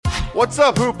What's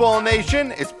up, Hoopball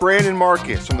Nation? It's Brandon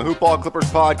Marcus from the Hoopball Clippers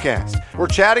podcast. We're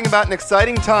chatting about an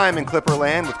exciting time in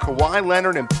Clipperland with Kawhi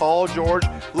Leonard and Paul George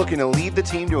looking to lead the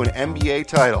team to an NBA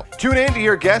title. Tune in to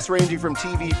hear guests ranging from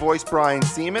TV voice Brian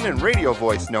Seaman and radio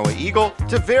voice Noah Eagle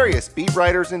to various beat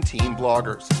writers and team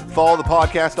bloggers. Follow the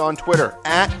podcast on Twitter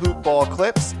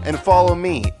 @HoopballClips and follow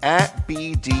me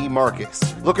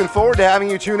 @BDMarcus. Looking forward to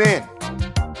having you tune in.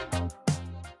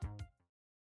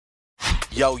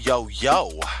 Yo.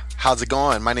 How's it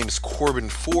going? My name is Corbin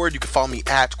Ford. You can follow me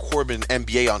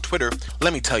 @CorbinNBA on Twitter.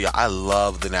 Let me tell you, I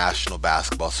love the National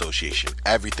Basketball Association,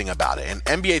 everything about it. And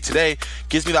NBA Today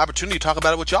gives me the opportunity to talk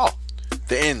about it with y'all.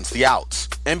 The ins, the outs,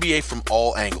 NBA from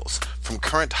all angles. From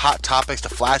current hot topics to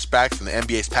flashbacks from the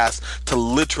NBA's past to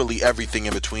literally everything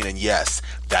in between. And yes,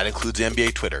 that includes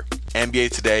NBA Twitter. NBA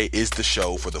Today is the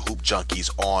show for the hoop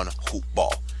junkies on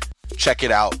Hoopball. Check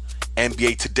it out.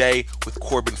 NBA Today with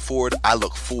Corbin Ford. I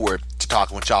look forward to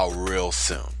talking with y'all real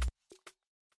soon.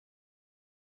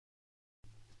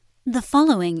 The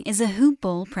following is a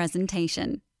Hoopball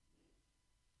presentation.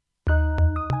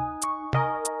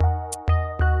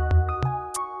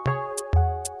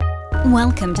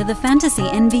 Welcome to the Fantasy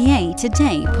NBA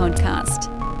Today podcast.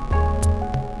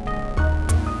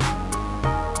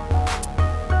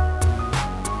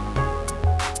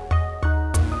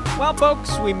 Well,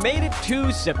 folks, we made it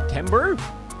to September.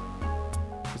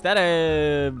 Is that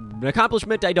an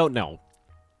accomplishment? I don't know.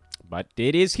 But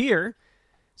it is here.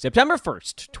 September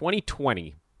 1st,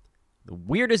 2020. The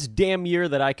weirdest damn year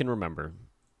that I can remember.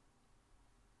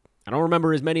 I don't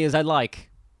remember as many as I'd like.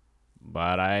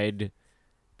 But I'd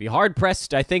be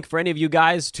hard-pressed, I think, for any of you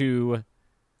guys to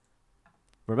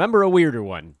remember a weirder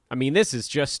one. I mean, this is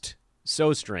just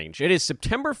so strange. It is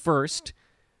September 1st.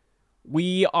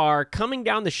 We are coming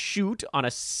down the chute on a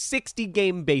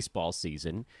 60-game baseball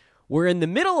season. We're in the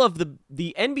middle of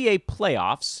the NBA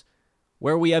playoffs,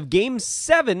 where we have Game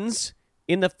 7s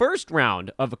in the first round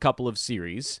of a couple of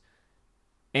series,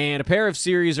 and a pair of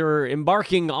series are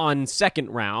embarking on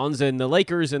second rounds, and the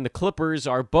Lakers and the Clippers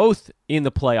are both in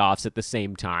the playoffs at the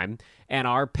same time, and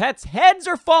our pets' heads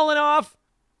are falling off.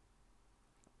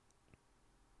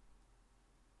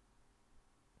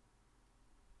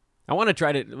 I want to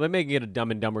try to, let me get a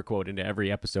Dumb and Dumber quote into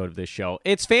every episode of this show.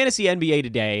 It's Fantasy NBA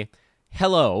Today.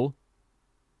 Hello.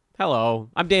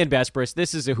 I'm Dan Besbris.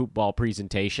 This is a Hoopball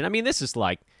presentation. I mean, this is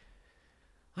like,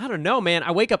 I don't know, man.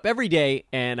 I wake up every day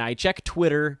and I check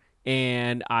Twitter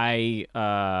and I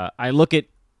look at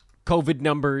COVID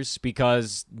numbers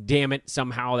because, damn it,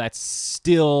 somehow that's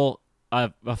still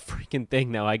a freaking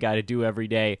thing that I got to do every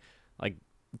day. Like,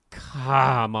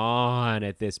 come on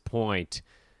at this point.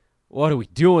 What are we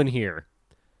doing here?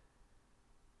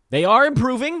 They are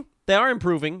improving.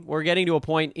 We're getting to a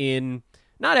point in,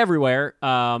 not everywhere,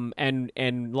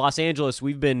 and Los Angeles,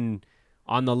 we've been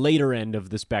on the later end of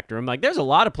the spectrum. Like, there's a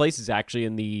lot of places actually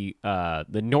in the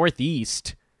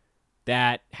Northeast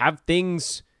that have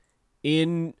things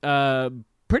in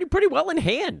pretty well in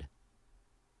hand.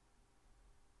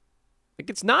 Like,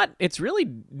 it's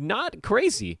really not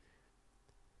crazy.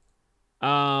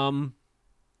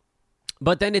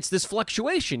 But then it's this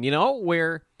fluctuation,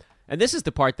 where, and this is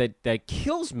the part that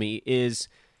kills me, is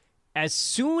as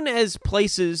soon as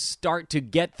places start to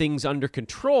get things under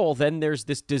control, then there's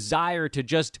this desire to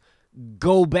just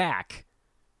go back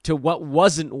to what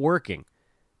wasn't working.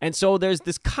 And so there's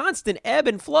this constant ebb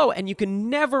and flow, and you can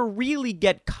never really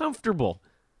get comfortable.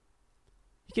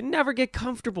 You can never get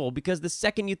comfortable because the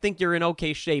second you think you're in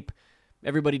okay shape,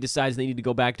 everybody decides they need to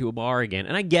go back to a bar again.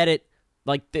 And I get it.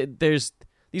 Like,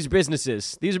 These are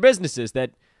businesses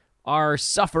that are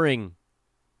suffering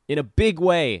in a big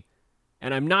way.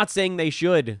 And I'm not saying they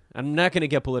should. I'm not going to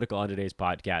get political on today's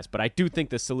podcast, but I do think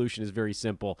the solution is very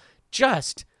simple.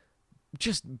 Just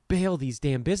bail these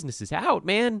damn businesses out,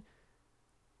 man.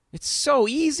 It's so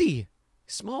easy.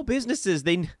 Small businesses,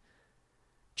 they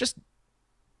just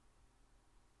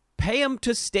pay them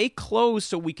to stay closed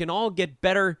so we can all get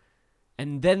better,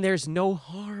 and then there's no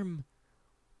harm.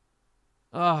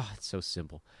 Oh, it's so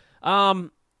simple.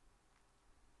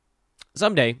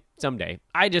 Someday,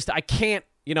 I can't,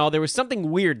 there was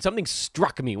something weird. Something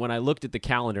struck me when I looked at the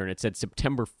calendar and it said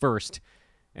September 1st,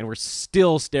 and we're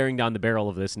still staring down the barrel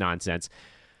of this nonsense.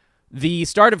 The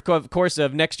start, of course,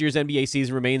 of next year's NBA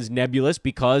season remains nebulous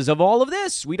because of all of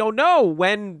this. We don't know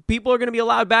when people are going to be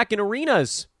allowed back in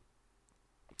arenas.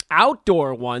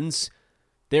 Outdoor ones,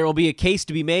 there will be a case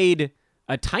to be made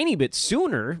a tiny bit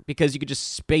sooner because you could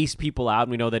just space people out.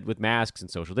 And we know that with masks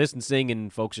and social distancing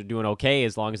and folks are doing okay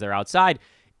as long as they're outside.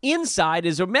 Inside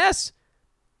is a mess.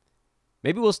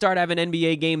 Maybe we'll start having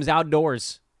NBA games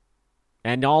outdoors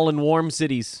and all in warm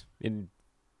cities, in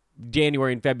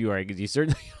January and February, because you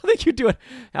certainly don't think you'd do an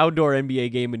outdoor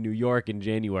NBA game in New York in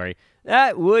January.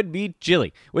 That would be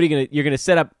chilly. What are you you're gonna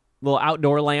set up little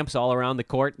outdoor lamps all around the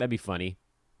court? That'd be funny.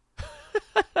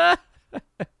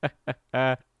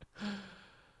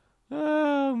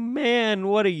 Oh, man,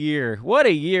 what a year. What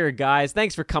a year, guys.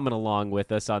 Thanks for coming along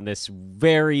with us on this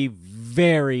very,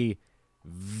 very,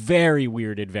 very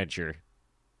weird adventure.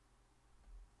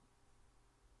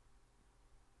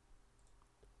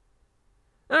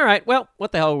 All right, well,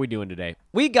 what the hell are we doing today?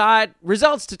 We got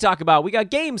results to talk about. We got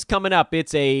games coming up.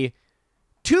 It's a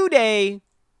two-day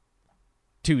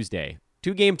Tuesday.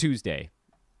 Two-game Tuesday.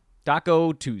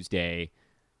 Taco Tuesday.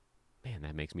 Man,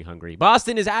 that makes me hungry.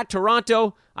 Boston is at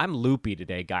Toronto. I'm loopy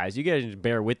today, guys. You guys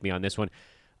bear with me on this one.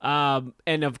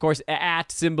 And, of course,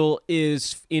 at symbol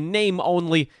is in name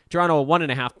only. Toronto, a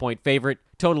 1.5-point favorite.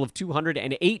 Total of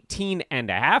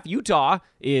 218.5. Utah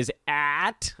is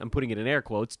at, I'm putting it in air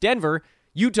quotes, Denver.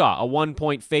 Utah, a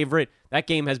 1-point favorite. That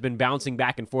game has been bouncing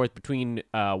back and forth between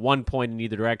 1 point in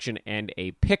either direction and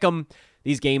a pick'em.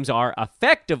 These games are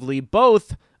effectively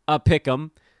both a pick'em.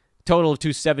 Total of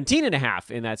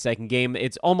 217.5 in that second game.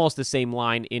 It's almost the same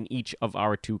line in each of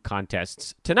our two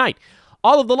contests tonight.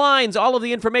 All of the lines, all of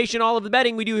the information, all of the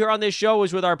betting we do here on this show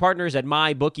is with our partners at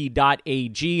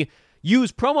mybookie.ag.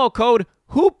 Use promo code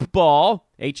HOOPBALL,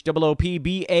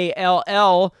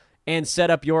 HOOPBALL, and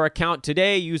set up your account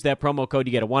today. Use that promo code.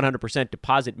 You get a 100%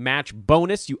 deposit match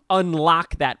bonus. You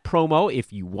unlock that promo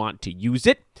if you want to use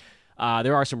it.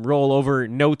 There are some rollover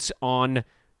notes on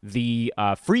the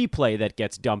free play that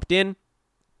gets dumped in.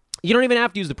 You don't even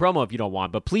have to use the promo if you don't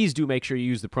want, but please do make sure you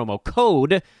use the promo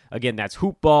code. Again, that's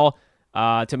HoopBall,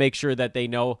 to make sure that they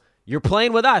know you're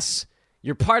playing with us.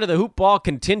 You're part of the HoopBall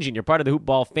contingent. You're part of the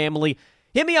HoopBall family.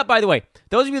 Hit me up, by the way.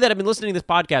 Those of you that have been listening to this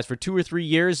podcast for 2 or 3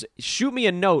 years, shoot me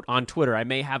a note on Twitter. I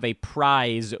may have a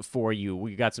prize for you.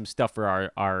 We got some stuff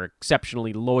for our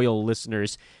exceptionally loyal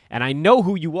listeners, and I know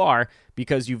who you are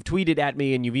because you've tweeted at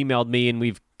me and you've emailed me, and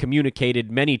we've communicated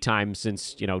many times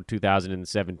since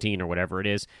 2017 or whatever it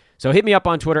is. So hit me up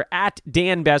on Twitter at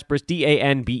Dan Besbris,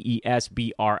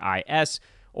 DANBESBRIS,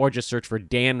 or just search for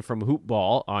Dan from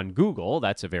Hoopball on Google.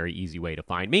 That's a very easy way to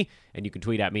find me. And you can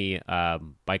tweet at me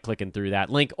by clicking through that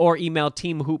link, or email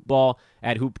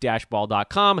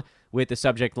teamhoopball@hoop-ball.com with the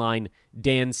subject line,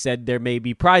 Dan said there may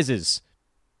be prizes.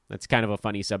 That's kind of a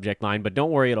funny subject line, but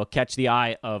don't worry, it'll catch the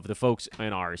eye of the folks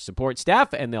in our support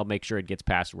staff, and they'll make sure it gets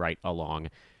passed right along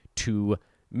to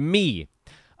me.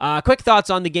 Quick thoughts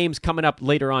on the games coming up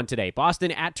later on today.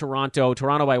 Boston at Toronto.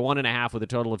 Toronto by 1.5 with a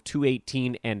total of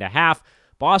 218.5.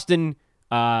 Boston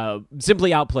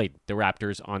simply outplayed the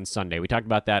Raptors on Sunday. We talked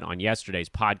about that on yesterday's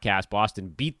podcast. Boston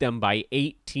beat them by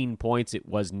 18 points. It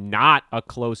was not a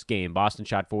close game. Boston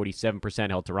shot 47%,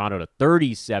 held Toronto to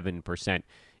 37%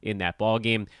 in that ball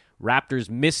game. Raptors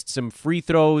missed some free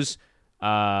throws.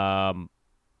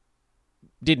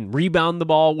 Didn't rebound the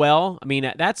ball well. I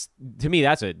mean, that's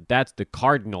the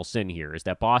cardinal sin here, is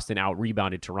that Boston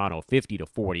out-rebounded Toronto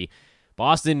 50-40.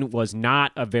 Boston was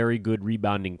not a very good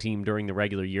rebounding team during the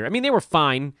regular year. I mean, they were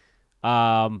fine,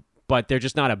 but they're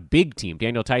just not a big team.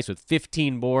 Daniel Tice with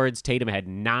 15 boards. Tatum had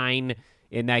 9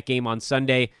 in that game on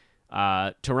Sunday.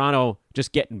 Toronto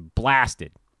just getting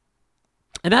blasted.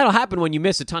 And that'll happen when you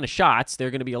miss a ton of shots. There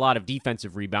are going to be a lot of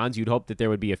defensive rebounds. You'd hope that there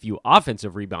would be a few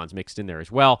offensive rebounds mixed in there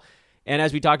as well. And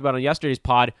as we talked about on yesterday's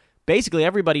pod, basically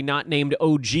everybody not named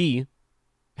OG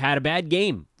had a bad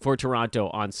game for Toronto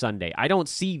on Sunday. I don't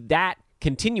see that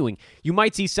continuing. You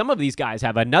might see some of these guys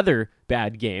have another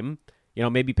bad game.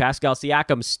 Maybe Pascal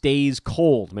Siakam stays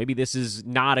cold. Maybe this is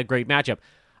not a great matchup.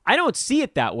 I don't see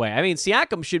it that way. I mean,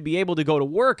 Siakam should be able to go to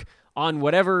work on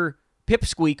whatever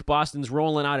pipsqueak Boston's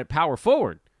rolling out at power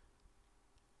forward.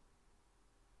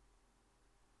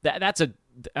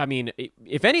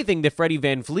 If anything, the Freddie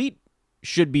VanVleet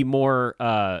should be more,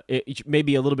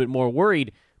 maybe a little bit more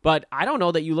worried. But I don't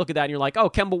know that you look at that and you're like, oh,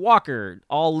 Kemba Walker,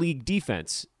 all-league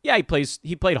defense. Yeah,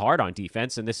 he played hard on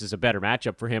defense, and this is a better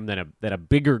matchup for him than a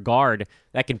bigger guard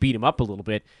that can beat him up a little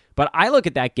bit. But I look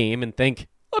at that game and think,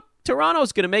 look,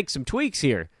 Toronto's going to make some tweaks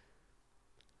here.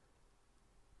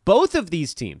 Both of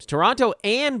these teams, Toronto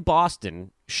and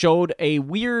Boston, showed a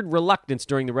weird reluctance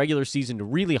during the regular season to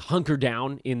really hunker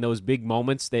down in those big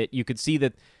moments. That you could see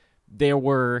that there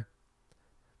were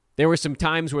some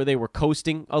times where they were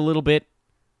coasting a little bit.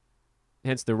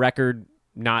 Hence the record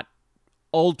not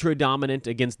ultra dominant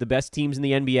against the best teams in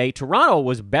the NBA. Toronto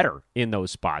was better in those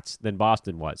spots than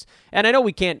Boston was. And I know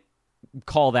we can't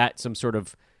call that some sort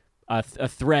of a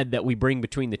thread that we bring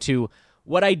between the two.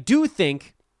 What I do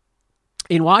think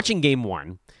in watching Game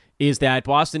 1 is that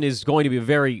Boston is going to be a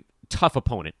very tough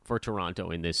opponent for Toronto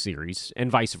in this series,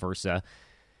 and vice versa.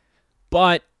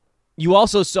 But you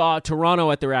also saw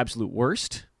Toronto at their absolute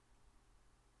worst.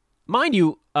 Mind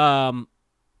you,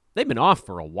 they've been off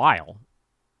for a while.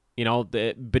 You know,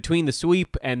 between the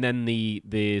sweep and then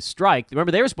the strike.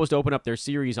 Remember, they were supposed to open up their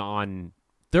series on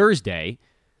Thursday.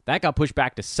 That got pushed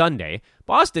back to Sunday.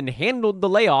 Boston handled the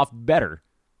layoff better.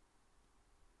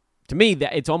 To me,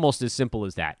 it's almost as simple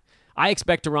as that. I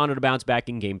expect Toronto to bounce back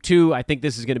in Game 2. I think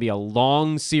this is going to be a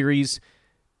long series,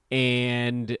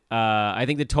 and I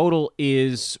think the total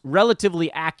is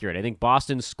relatively accurate. I think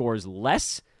Boston scores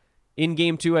less in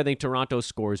Game 2. I think Toronto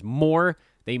scores more.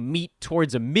 They meet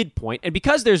towards a midpoint, and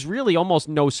because there's really almost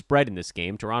no spread in this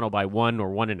game, Toronto by 1 or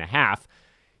 1.5,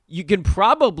 you can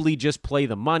probably just play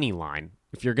the money line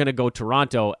if you're going to go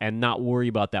Toronto and not worry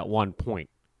about that 1 point.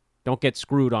 Don't get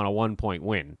screwed on a 1-point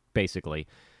win, basically.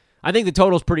 I think the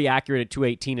total's pretty accurate at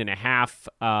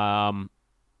 218.5.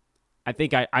 I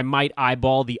think I might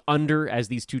eyeball the under as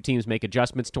these two teams make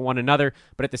adjustments to one another,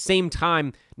 but at the same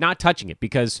time, not touching it,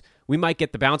 because we might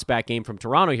get the bounce back game from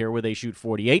Toronto here where they shoot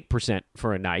 48%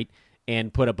 for a night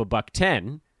and put up a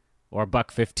 $110 or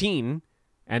 $115,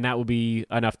 and that will be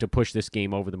enough to push this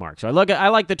game over the mark. So I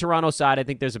like the Toronto side. I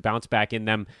think there's a bounce back in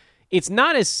them. It's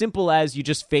not as simple as you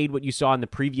just fade what you saw in the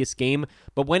previous game,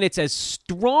 but when it's as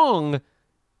strong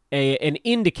an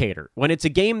indicator, when it's a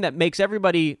game that makes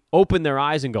everybody open their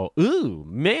eyes and go, ooh,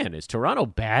 man, is Toronto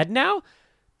bad now?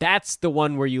 That's the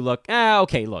one where you look,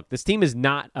 okay, look, this team is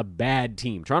not a bad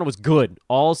team. Toronto was good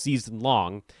all season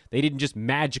long. They didn't just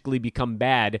magically become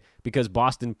bad because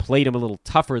Boston played them a little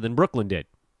tougher than Brooklyn did.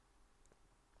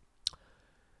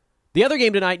 The other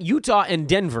game tonight, Utah and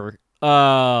Denver.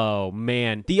 Oh,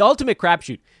 man. The ultimate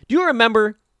crapshoot. Do you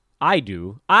remember? I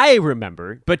do. I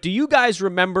remember. But do you guys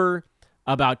remember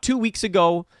about 2 weeks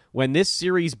ago when this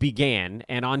series began?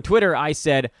 And on Twitter, I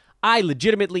said, I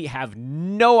legitimately have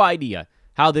no idea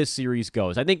how this series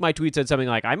goes. I think my tweet said something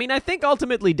like, I think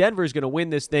ultimately Denver's going to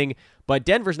win this thing, but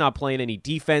Denver's not playing any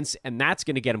defense, and that's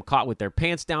going to get them caught with their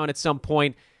pants down at some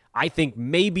point. I think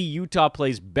maybe Utah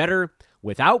plays better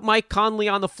without Mike Conley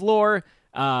on the floor.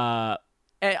 All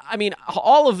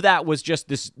of that was just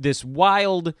this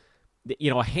wild,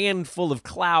 handful of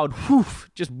cloud,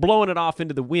 just blowing it off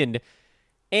into the wind,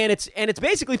 and it's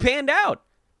basically panned out.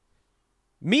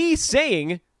 Me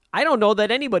saying I don't know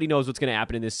that anybody knows what's going to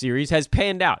happen in this series has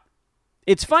panned out.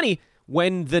 It's funny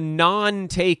when the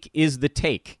non-take is the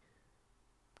take,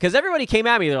 because everybody came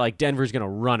at me. They're like, Denver's going to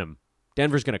run him.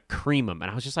 Denver's going to cream him,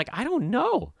 and I was just like, I don't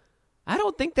know. I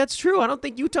don't think that's true. I don't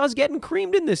think Utah's getting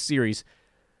creamed in this series.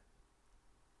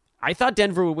 I thought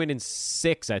Denver would win in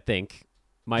 6, I think.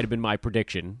 Might have been my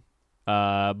prediction.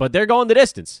 But they're going the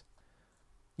distance.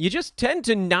 You just tend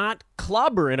to not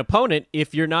clobber an opponent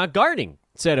if you're not guarding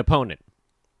said opponent.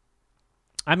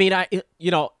 I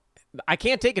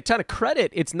can't take a ton of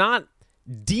credit. It's not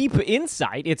deep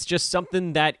insight. It's just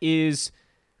something that is,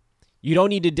 you don't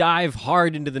need to dive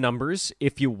hard into the numbers.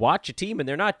 If you watch a team and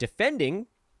they're not defending,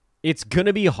 it's going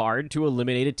to be hard to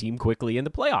eliminate a team quickly in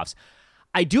the playoffs.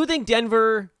 I do think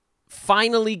Denver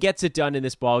finally gets it done in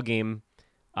this ball game.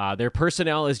 Their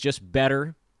personnel is just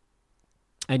better,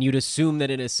 and you'd assume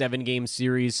that in a 7-game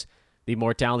series, the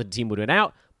more talented team would win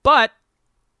out. But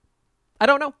I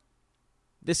don't know.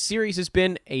 This series has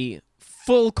been a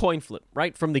full coin flip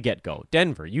right from the get-go.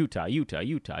 Denver, Utah, Utah,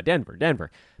 Utah, Denver,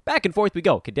 Denver. Back and forth we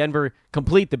go. Can Denver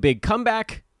complete the big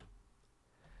comeback?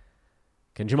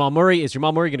 Is Jamal Murray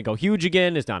going to go huge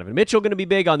again? Is Donovan Mitchell going to be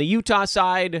big on the Utah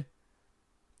side?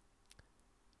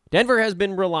 Denver has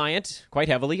been reliant quite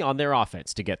heavily on their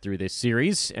offense to get through this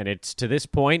series, and it's, to this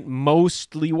point,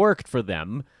 mostly worked for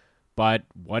them. But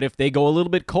what if they go a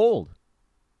little bit cold?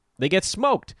 They get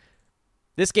smoked.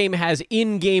 This game has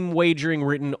in-game wagering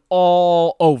written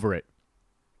all over it.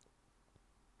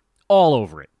 All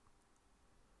over it.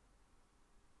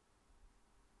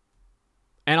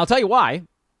 And I'll tell you why.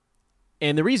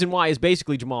 And the reason why is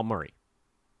basically Jamal Murray.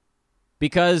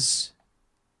 Because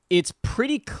it's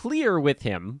pretty clear with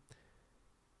him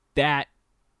that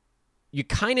you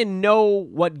kind of know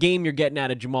what game you're getting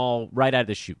out of Jamal right out of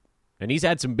the chute. And he's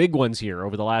had some big ones here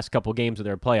over the last couple games of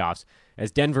their playoffs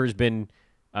as Denver's been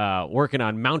working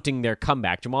on mounting their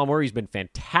comeback. Jamal Murray's been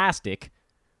fantastic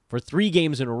for 3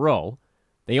 games in a row.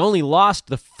 They only lost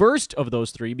the first of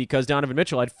those 3 because Donovan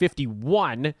Mitchell had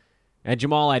 51 and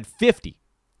Jamal had 50.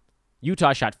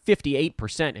 Utah shot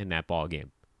 58% in that ball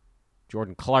game.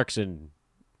 Jordan Clarkson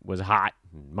was hot.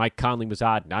 Mike Conley was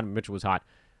hot. Donovan Mitchell was hot.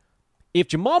 If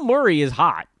Jamal Murray is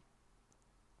hot,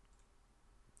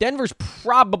 Denver's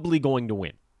probably going to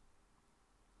win.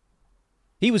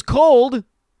 He was cold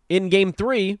in Game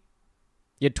 3.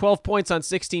 He had 12 points on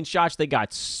 16 shots. They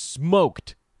got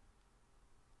smoked.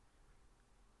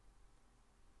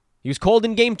 He was cold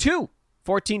in game 2.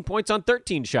 14 points on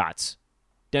 13 shots.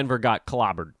 Denver got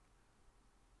clobbered.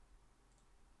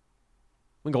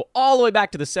 We can go all the way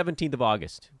back to the 17th of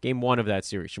August. Game 1 of that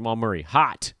series. Jamal Murray,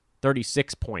 hot.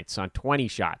 36 points on 20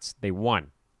 shots. They won.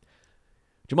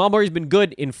 Jamal Murray's been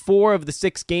good in 4 of the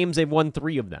 6 games. They've won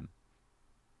 3 of them.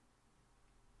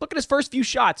 Look at his first few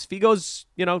shots. If he goes,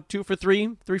 2 for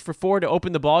 3, 3 for 4 to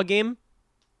open the ball game,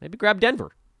 maybe grab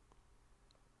Denver.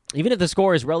 Even if the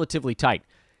score is relatively tight,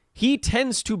 he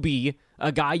tends to be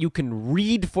a guy you can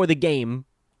read for the game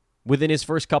within his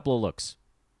first couple of looks.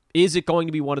 Is it going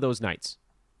to be one of those nights?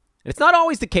 And it's not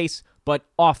always the case, but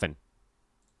often.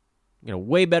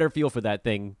 Way better feel for that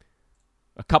thing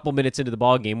a couple minutes into the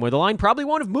ball game where the line probably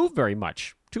won't have moved very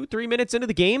much. 2-3 minutes into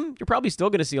the game, you're probably still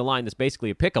going to see a line that's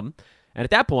basically a pick 'em. And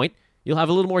at that point, you'll have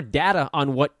a little more data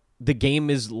on what the game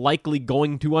is likely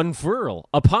going to unfurl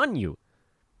upon you.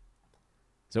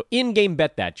 So in-game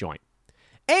bet that joint.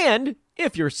 And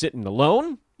if you're sitting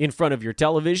alone in front of your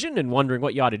television and wondering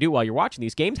what you ought to do while you're watching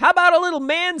these games, how about a little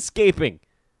manscaping?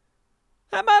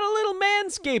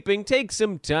 Take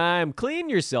some time. Clean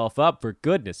yourself up, for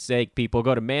goodness sake, people.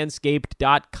 Go to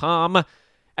manscaped.com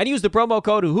and use the promo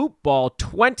code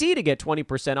HoopBall20 to get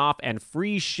 20% off and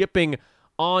free shipping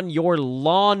on your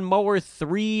Lawnmower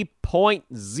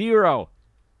 3.0.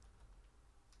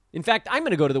 In fact, I'm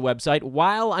going to go to the website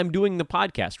while I'm doing the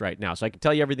podcast right now so I can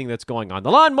tell you everything that's going on.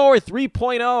 The Lawnmower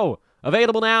 3.0,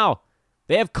 available now.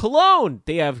 They have cologne.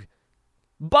 They have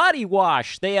body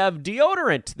wash. They have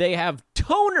deodorant. They have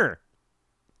toner.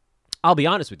 I'll be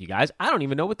honest with you guys, I don't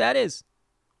even know what that is.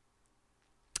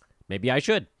 Maybe I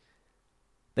should.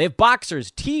 They have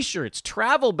boxers, t-shirts,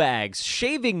 travel bags,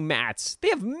 shaving mats. They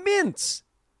have mints.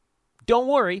 Don't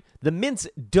worry, the mints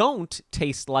don't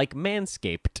taste like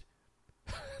Manscaped.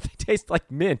 They taste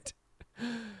like mint.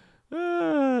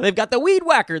 They've got the Weed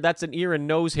Whacker. That's an ear and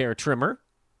nose hair trimmer.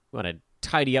 You want to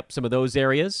tidy up some of those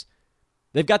areas.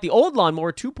 They've got the old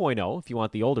Lawnmower 2.0, if you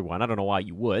want the older one. I don't know why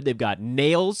you would. They've got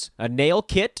nails, a nail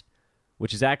kit,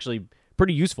 which is actually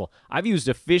pretty useful. I've used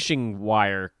a fishing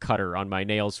wire cutter on my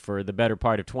nails for the better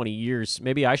part of 20 years.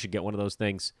 Maybe I should get one of those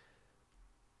things.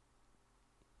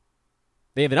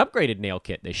 They have an upgraded nail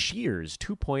kit, the Shears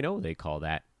 2.0, they call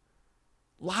that.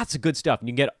 Lots of good stuff. And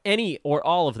you can get any or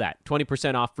all of that.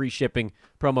 20% off, free shipping,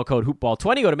 promo code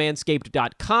HoopBall20. Go to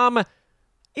manscaped.com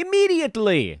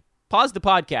immediately. Pause the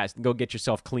podcast and go get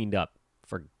yourself cleaned up.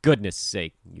 For goodness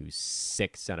sake, you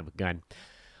sick son of a gun.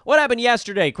 What happened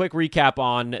yesterday? Quick recap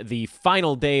on the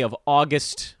final day of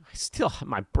August.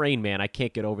 My brain, man, I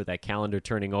can't get over that calendar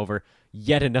turning over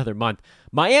yet another month.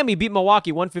 Miami beat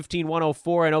Milwaukee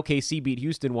 115-104, and OKC beat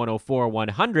Houston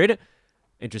 104-100.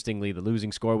 Interestingly, the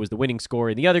losing score was the winning score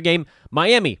in the other game.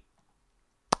 Miami.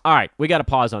 All right, we got to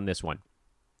pause on this one.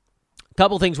 A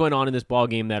couple things went on in this ball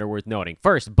game that are worth noting.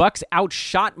 First, Bucks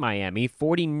outshot Miami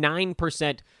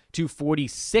 49% to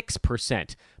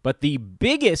 46%. But the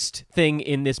biggest thing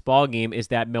in this ball game is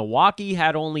that Milwaukee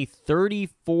had only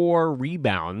 34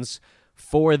 rebounds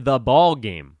for the ball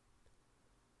game.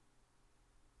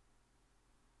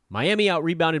 Miami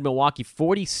out-rebounded Milwaukee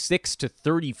 46 to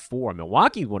 34.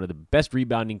 Milwaukee, one of the best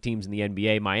rebounding teams in the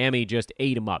NBA. Miami just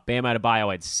ate them up. Bam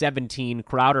Adebayo had 17.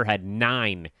 Crowder had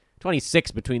 9.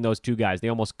 26 between those two guys. They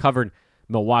almost covered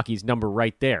Milwaukee's number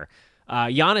right there.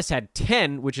 Giannis had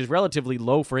 10, which is relatively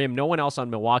low for him. No one else on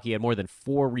Milwaukee had more than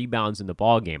 4 rebounds in the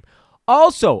ballgame.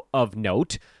 Also of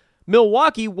note,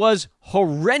 Milwaukee was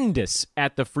horrendous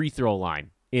at the free throw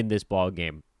line in this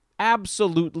ballgame.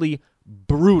 Absolutely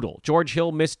brutal. George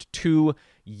Hill missed 2.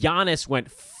 Giannis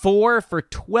went 4 for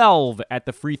 12 at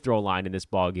the free throw line in this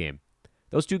ballgame.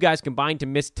 Those two guys combined to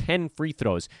miss 10 free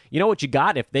throws. You know what you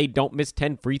got if they don't miss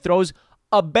 10 free throws?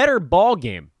 A better ball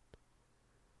game.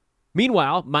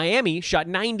 Meanwhile, Miami shot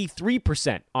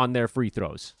 93% on their free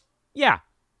throws. Yeah,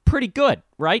 pretty good,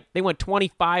 right? They went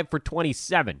 25 for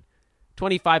 27.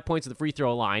 25 points at the free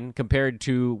throw line compared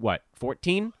to,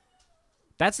 14?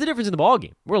 That's the difference in the ball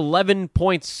game. We're 11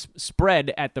 points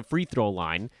spread at the free throw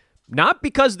line. Not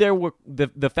because there were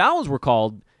the fouls were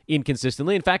called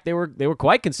inconsistently. In fact, they were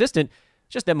quite consistent.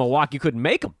 Just that Milwaukee couldn't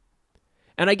make them.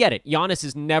 And I get it. Giannis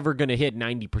is never going to hit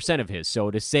 90% of his. So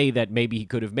to say that maybe he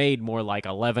could have made more like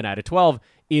 11 out of 12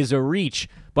 is a reach.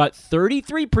 But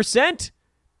 33%?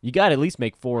 You got to at least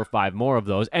make 4 or 5 more of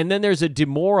those. And then there's a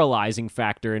demoralizing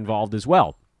factor involved as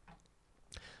well.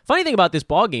 Funny thing about this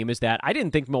ballgame is that I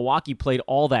didn't think Milwaukee played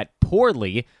all that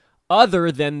poorly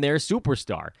other than their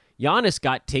superstar. Giannis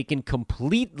got taken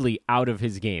completely out of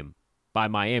his game by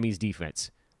Miami's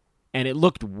defense. And it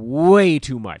looked way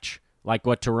too much like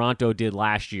what Toronto did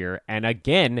last year. And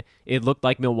again, it looked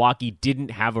like Milwaukee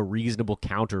didn't have a reasonable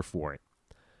counter for it.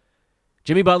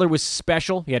 Jimmy Butler was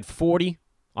special. He had 40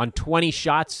 on 20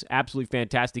 shots. Absolutely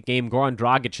fantastic game. Goran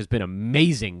Dragic has been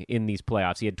amazing in these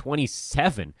playoffs. He had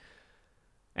 27.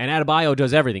 And Adebayo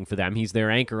does everything for them. He's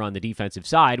their anchor on the defensive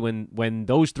side. When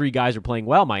those three guys are playing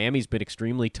well, Miami's been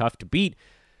extremely tough to beat.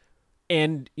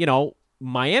 And,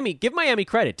 Miami, give Miami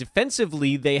credit.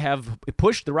 Defensively, they have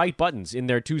pushed the right buttons in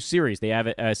their two series. They have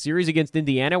a series against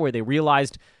Indiana where they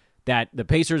realized that the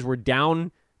Pacers were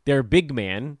down their big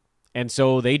man, and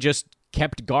so they just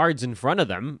kept guards in front of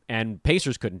them, and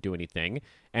Pacers couldn't do anything.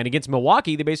 And against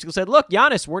Milwaukee, they basically said, look,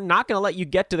 Giannis, we're not going to let you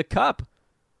get to the cup.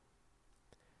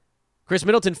 Chris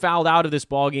Middleton fouled out of this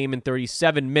ballgame in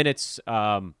 37 minutes.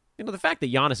 The fact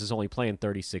that Giannis is only playing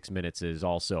 36 minutes is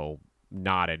also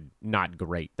not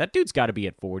great. That dude's got to be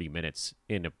at 40 minutes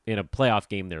in a playoff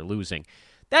game they're losing.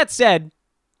 That said,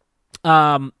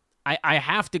 I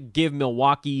have to give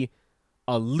Milwaukee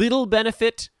a little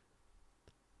benefit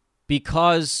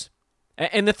because,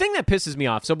 and the thing that pisses me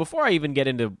off, so before I even get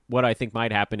into what I think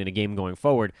might happen in a game going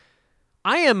forward,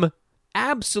 I am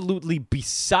absolutely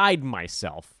beside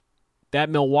myself that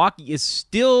Milwaukee is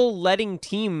still letting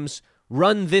teams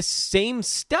run this same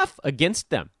stuff against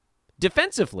them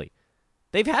defensively.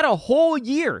 They've had a whole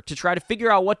year to try to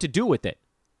figure out what to do with it.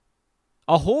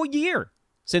 A whole year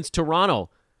since Toronto.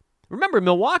 Remember,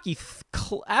 Milwaukee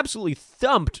absolutely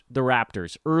thumped the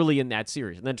Raptors early in that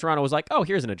series. And then Toronto was like, oh,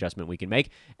 here's an adjustment we can make.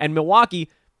 And Milwaukee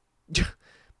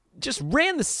just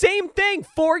ran the same thing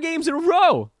 4 games in a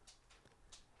row.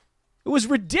 It was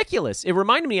ridiculous. It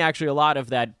reminded me actually a lot of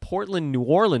that Portland-New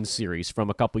Orleans series from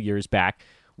a couple years back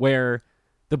where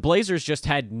the Blazers just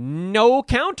had no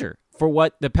counter for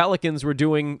what the Pelicans were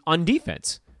doing on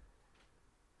defense.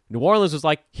 New Orleans was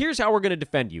like, here's how we're going to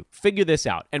defend you. Figure this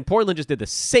out. And Portland just did the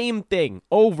same thing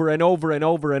over and over and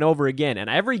over and over again. And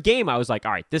every game I was like,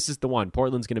 all right, this is the one.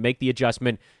 Portland's going to make the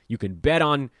adjustment. You can bet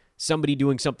on somebody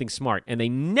doing something smart. And they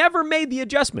never made the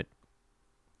adjustment.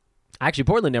 Actually,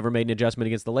 Portland never made an adjustment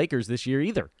against the Lakers this year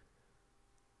either.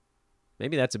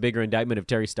 Maybe that's a bigger indictment of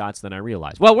Terry Stotts than I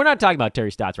realized. Well, we're not talking about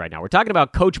Terry Stotts right now. We're talking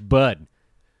about Coach Bud.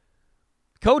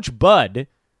 Coach Bud,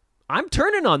 I'm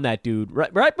turning on that dude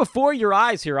right before your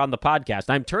eyes here on the podcast.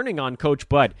 I'm turning on Coach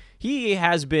Bud. He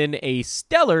has been a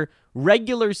stellar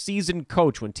regular season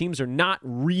coach when teams are not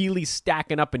really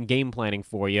stacking up and game planning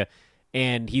for you,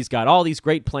 and he's got all these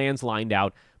great plans lined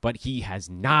out, but he has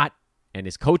not, and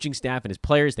his coaching staff and his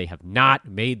players, they have not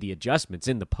made the adjustments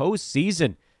in the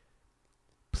postseason.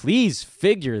 Please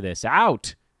figure this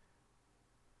out.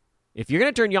 If you're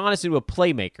going to turn Giannis into a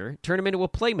playmaker, turn him into a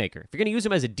playmaker. If you're going to use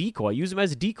him as a decoy, use him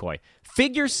as a decoy.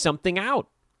 Figure something out.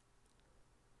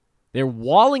 They're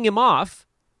walling him off,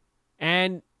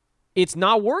 and it's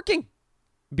not working.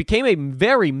 It became a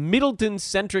very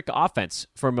Middleton-centric offense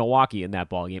for Milwaukee in that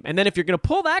ballgame. And then if you're going to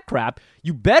pull that crap,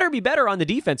 you better be better on the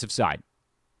defensive side.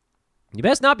 You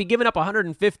best not be giving up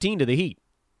 115 to the Heat.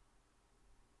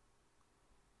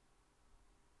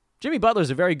 Jimmy Butler's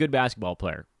a very good basketball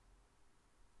player.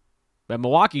 But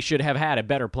Milwaukee should have had a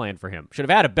better plan for him. Should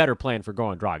have had a better plan for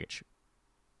Goran Dragic.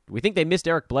 Do we think they missed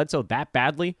Eric Bledsoe that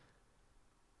badly?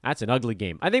 That's an ugly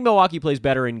game. I think Milwaukee plays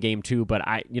better in game 2, but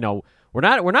we're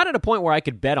not at a point where I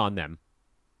could bet on them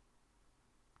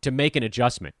to make an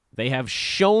adjustment. They have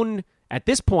shown at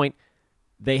this point,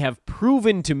 they have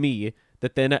proven to me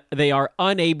that then they are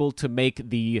unable to make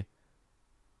the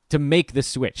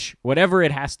switch, whatever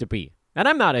it has to be. And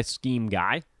I'm not a scheme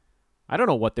guy. I don't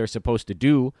know what they're supposed to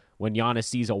do when Giannis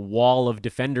sees a wall of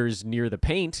defenders near the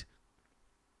paint.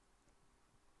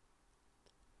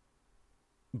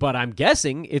 But I'm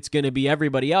guessing it's going to be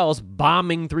everybody else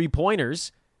bombing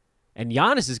three-pointers, and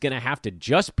Giannis is going to have to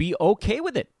just be okay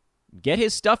with it. Get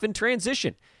his stuff in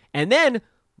transition. And then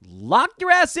lock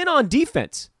your ass in on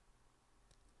defense.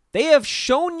 They have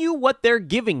shown you what they're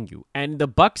giving you, and the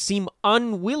Bucks seem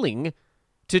unwilling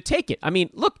to take it. I mean,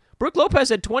 look, Brook Lopez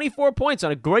had 24 points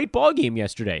on a great ball game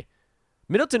yesterday.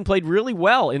 Middleton played really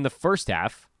well in the first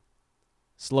half.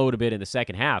 Slowed a bit in the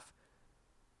second half.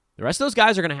 The rest of those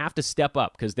guys are going to have to step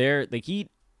up because they're the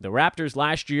Heat, the Raptors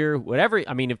last year, whatever.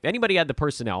 I mean, if anybody had the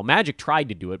personnel, Magic tried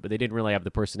to do it, but they didn't really have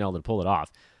the personnel to pull it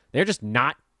off. They're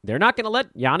not going to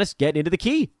let Giannis get into the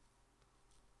key.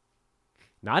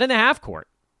 Not in the half court.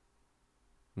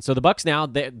 And so the Bucks now,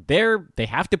 they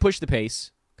have to push the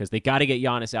pace because they got to get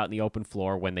Giannis out in the open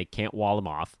floor when they can't wall him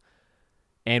off.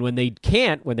 And when they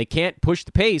can't push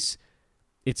the pace,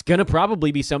 it's going to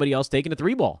probably be somebody else taking a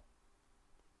 3-ball.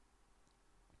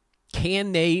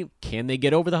 Can they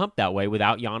get over the hump that way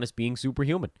without Giannis being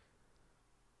superhuman?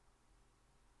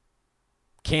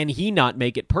 can he not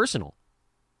make it personal?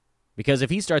 Because if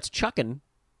he starts chucking,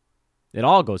 it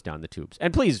all goes down the tubes.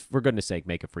 And please, for goodness sake,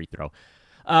 make a free throw.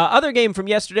 Other game from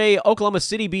yesterday, Oklahoma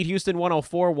City beat Houston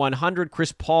 104-100.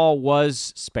 Chris Paul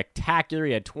was spectacular.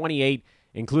 He had 28,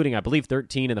 including, I believe,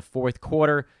 13 in the fourth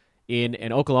quarter in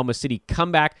an Oklahoma City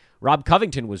comeback. Rob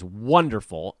Covington was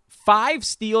wonderful. 5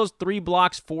 steals, 3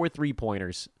 blocks, 4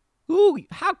 3-pointers. Ooh,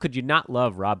 how could you not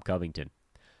love Rob Covington?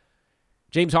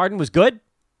 James Harden was good.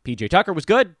 PJ Tucker was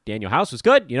good. Daniel House was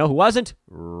good. You know who wasn't?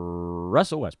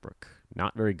 Russell Westbrook.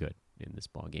 Not very good in this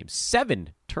ballgame. 7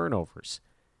 turnovers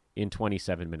in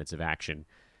 27 minutes of action.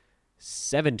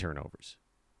 7 turnovers.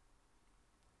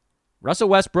 Russell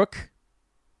Westbrook,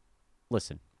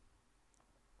 listen,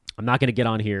 I'm not going to get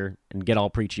on here and get all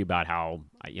preachy about how,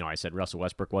 I said Russell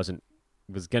Westbrook was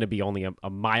going to be only a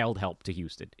mild help to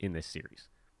Houston in this series.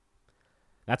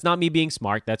 That's not me being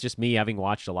smart. That's just me having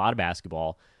watched a lot of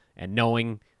basketball and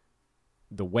knowing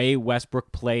the way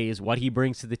Westbrook plays, what he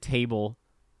brings to the table,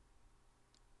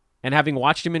 and having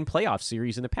watched him in playoff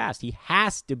series in the past. He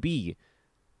has to be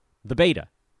the beta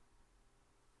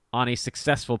on a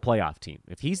successful playoff team.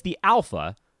 If he's the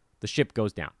alpha, the ship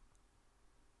goes down.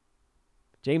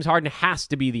 James Harden has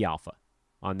to be the alpha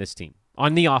on this team,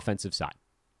 on the offensive side.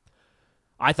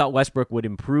 I thought Westbrook would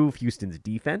improve Houston's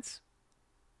defense.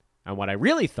 And what I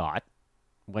really thought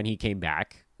when he came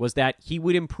back was that he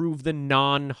would improve the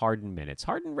non-Harden minutes.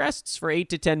 Harden rests for 8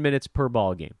 to 10 minutes per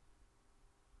ball game.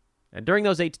 And during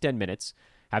those 8 to 10 minutes,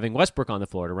 having Westbrook on the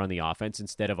floor to run the offense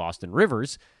instead of Austin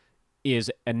Rivers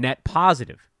is a net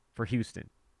positive for Houston.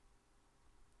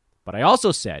 But I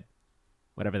also said,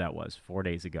 whatever that was, 4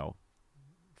 days ago,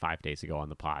 5 days ago on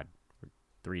the pod, or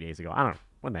 3 days ago, I don't know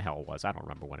when the hell it was. I don't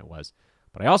remember when it was.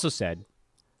 But I also said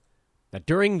that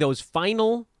during those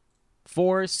final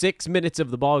 4-6 minutes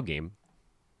of the ball game,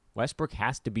 Westbrook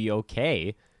has to be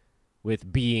okay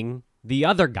with being the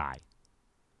other guy.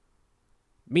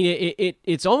 I mean,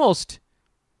 it's almost,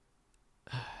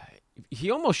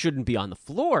 he almost shouldn't be on the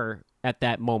floor at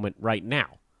that moment right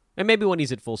now. And maybe when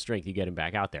he's at full strength, you get him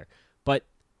back out there. But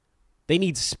they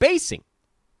need spacing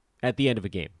at the end of a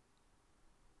game.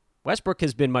 Westbrook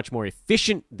has been much more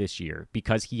efficient this year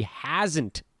because he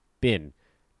hasn't been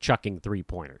chucking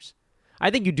 3-pointers. I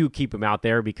think you do keep him out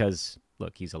there because,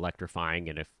 look, he's electrifying,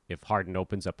 and if Harden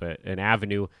opens up an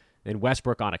avenue, then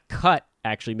Westbrook on a cut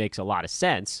actually makes a lot of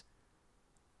sense.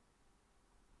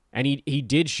 And he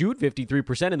did shoot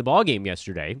 53% in the ballgame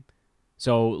yesterday.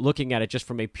 So looking at it just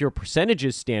from a pure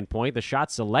percentages standpoint, the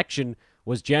shot selection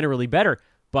was generally better.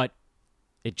 But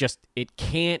it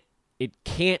can't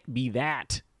be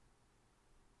that.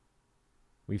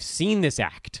 We've seen this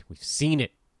act. We've seen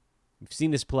it. We've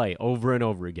seen this play over and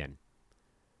over again.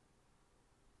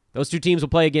 Those two teams will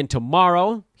play again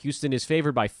tomorrow. Houston is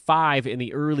favored by 5 in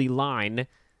the early line.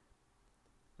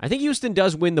 I think Houston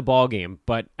does win the ball game,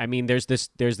 but I mean, there's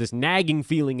this nagging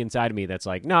feeling inside of me that's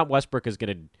like, no, Westbrook is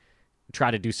going to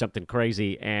try to do something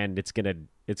crazy, and it's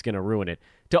gonna ruin it.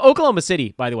 To Oklahoma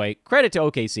City, by the way, credit to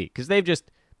OKC because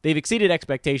they've exceeded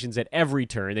expectations at every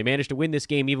turn. They managed to win this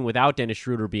game even without Dennis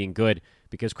Schroeder being good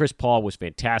because Chris Paul was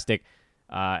fantastic,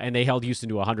 and they held Houston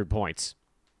to 100 points.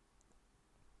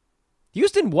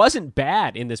 Houston wasn't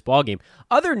bad in this ballgame.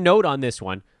 Other note on this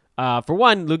one. For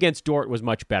one, Luguentz Dort was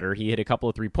much better. He hit a couple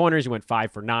of 3-pointers. He went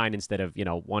 5 for 9 instead of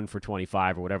 1 for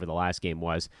 25 or whatever the last game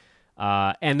was.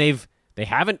 And they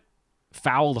haven't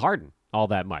fouled Harden all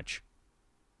that much,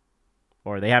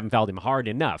 or they haven't fouled him hard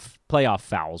enough. Playoff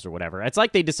fouls or whatever. It's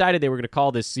like they decided they were going to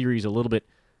call this series a little bit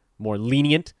more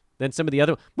lenient than some of the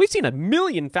other. We've seen a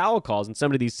million foul calls in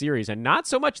some of these series, and not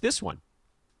so much this one.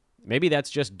 Maybe that's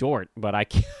just Dort, but I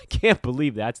can't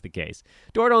believe that's the case.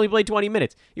 Dort only played 20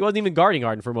 minutes. He wasn't even guarding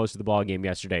Harden for most of the ball game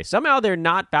yesterday. Somehow they're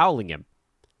not fouling him.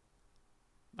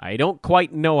 I don't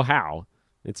quite know how.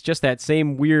 It's just that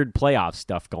same weird playoff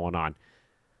stuff going on.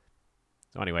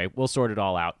 So anyway, we'll sort it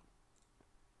all out.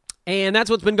 And that's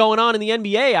what's been going on in the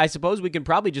NBA. I suppose we can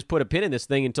probably just put a pin in this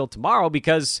thing until tomorrow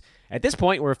because at this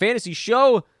point we're a fantasy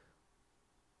show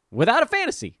without a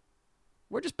fantasy.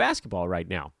 We're just basketball right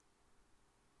now.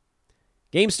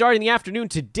 Game starting in the afternoon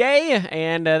today,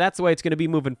 and that's the way it's going to be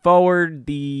moving forward.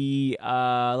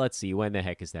 Let's see, when the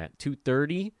heck is that?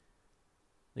 2:30? I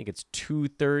think it's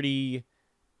 2:30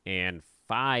 and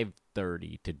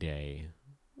 5:30 today.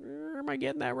 Am I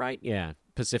getting that right? Yeah,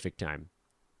 Pacific time.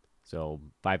 So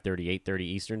 5:30, 8:30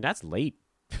 Eastern. That's late.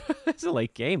 That's a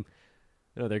late game.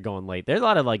 I know they're going late. There's a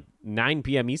lot of 9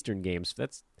 p.m. Eastern games.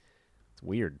 That's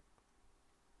weird.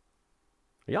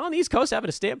 Are y'all on the East Coast having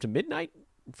to stay up to midnight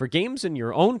for games in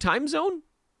your own time zone?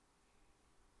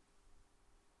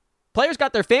 Players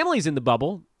got their families in the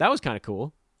bubble. That was kind of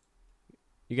cool.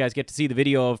 You guys get to see the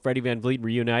video of Freddie Van Vliet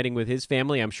reuniting with his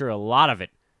family. I'm sure a lot of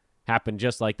it happened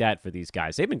just like that for these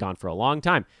guys. They've been gone for a long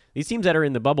time. These teams that are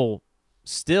in the bubble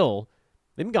still,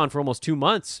 they've been gone for almost 2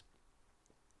 months.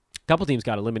 A couple teams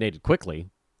got eliminated quickly.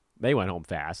 They went home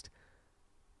fast.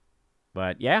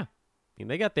 But yeah,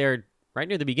 they got there right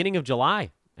near the beginning of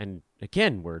July. And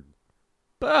again, we're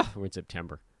in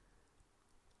September.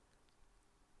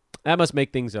 That must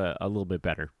make things a little bit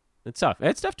better. It's tough.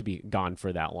 It's tough to be gone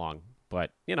for that long.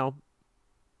 But, get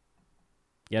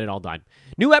it all done.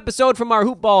 New episode from our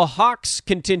Hoopball Hawks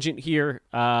contingent here.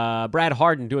 Brad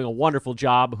Harden doing a wonderful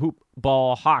job.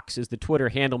 Hoopball Hawks is the Twitter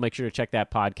handle. Make sure to check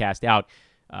that podcast out.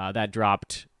 That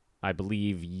dropped, I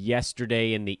believe,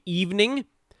 yesterday in the evening.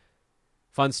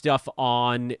 Fun stuff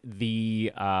on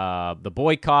the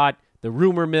boycott, the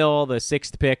rumor mill, the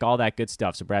 6th pick, all that good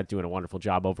stuff. So Brad's doing a wonderful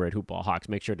job over at Hoopball Hawks.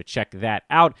 Make sure to check that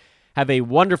out. Have a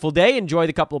wonderful day. Enjoy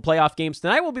the couple of playoff games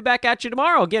tonight. We'll be back at you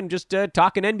tomorrow. Again, just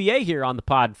talking NBA here on the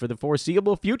pod for the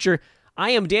foreseeable future.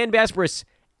 I am Dan Besbris,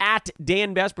 at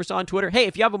Dan Besbris on Twitter. Hey,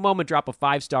 if you have a moment, drop a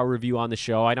 5-star review on the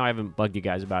show. I know I haven't bugged you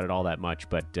guys about it all that much,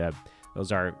 but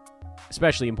those are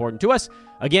especially important to us.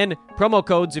 Again, promo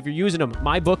codes, if you're using them,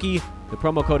 MyBookie, the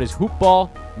promo code is HoopBall.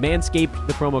 Manscaped,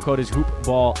 the promo code is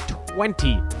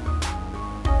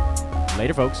HoopBall20.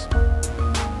 Later, folks.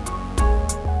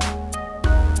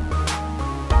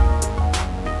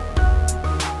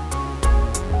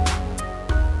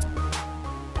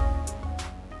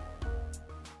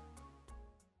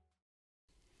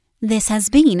 This has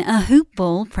been a Hoop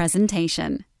Ball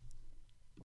presentation.